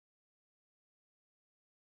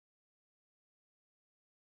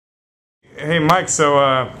Hey, Mike.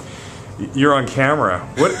 So you're on camera.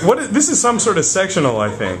 This is some sort of sectional, I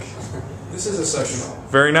think. This is a sectional.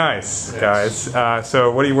 Very nice, yes. guys.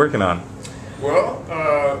 So what are you working on? Well,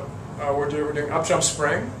 we're doing up jump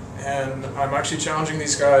spring, and I'm actually challenging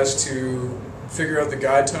these guys to figure out the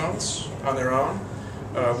guide tones on their own.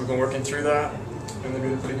 We've been working through that, and they're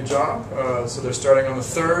doing a pretty good job. So they're starting on the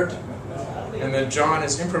third, and then John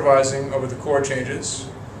is improvising over the chord changes.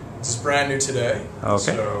 This is brand new today.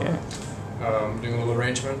 Okay. So, yeah. Doing a little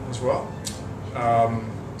arrangement as well.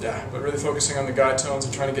 Yeah, but really focusing on the guide tones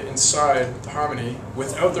and trying to get inside the harmony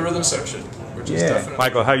without the rhythm section, which is definitely...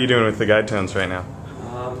 Michael, how are you doing with the guide tones right now?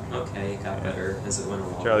 Okay, got better as it went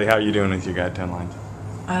along. Charlie, how are you doing with your guide tone lines?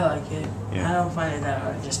 I like it. Yeah. I don't find it that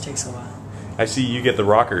hard. It just takes a while. I see you get the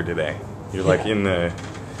rocker today. You're like in the...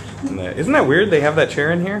 Isn't that weird? They have that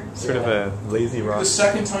chair in here? Sort of a lazy rocker. The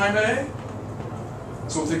second time A.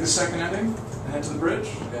 So we'll take the second ending and head to the bridge.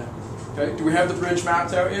 Yeah. Okay, do we have the bridge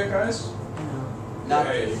mapped out yet, guys? Not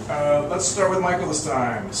Okay, let's start with Michael this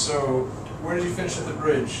time. So, where did you finish at the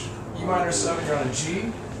bridge? E minor 7, you're on a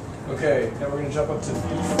G. Okay, now we're going to jump up to B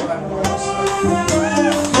flat.